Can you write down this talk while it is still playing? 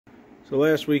So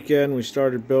last weekend we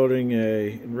started building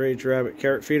a Enraged Rabbit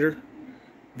carrot feeder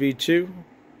V2.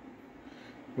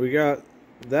 We got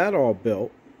that all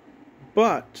built,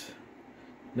 but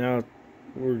now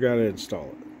we're gonna install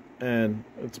it, and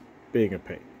it's being a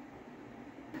pain.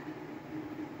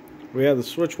 We have the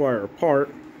switch wire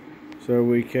apart so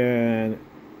we can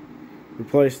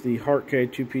replace the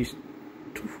Hartkay two-piece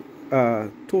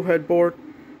tool head board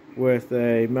with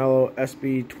a Mellow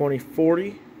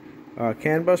SB2040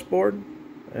 CAN bus board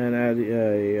and add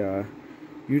a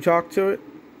U-Talk to it,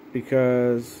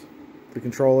 because the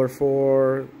controller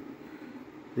for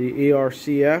the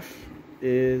ERCF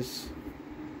is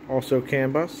also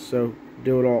CAN bus, so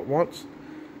do it all at once.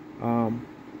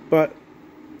 But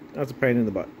that's a pain in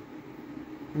the butt.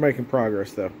 We're making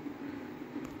progress though.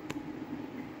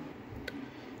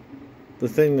 The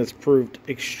thing that's proved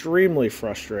extremely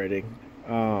frustrating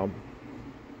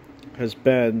has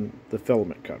been the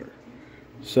filament cutter.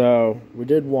 So we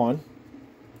did one,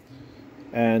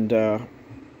 and it's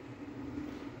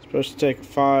supposed to take a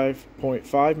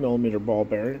 5.5 millimeter ball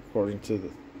bearing according to the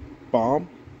BOM.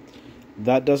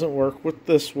 That doesn't work with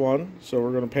this one, so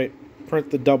we're going to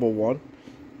print the double one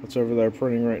that's over there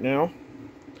printing right now.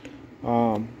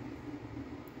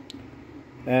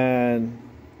 And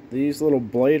these little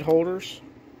blade holders,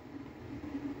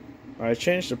 I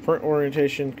changed the print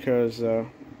orientation because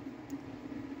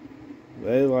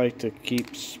they like to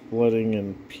keep splitting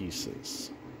in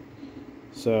pieces.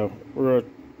 So we're going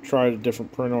to try a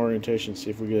different print orientation,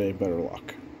 see if we get any better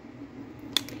luck.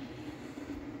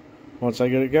 Once I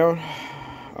get it going,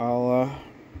 I'll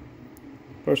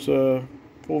post a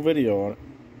full video on it.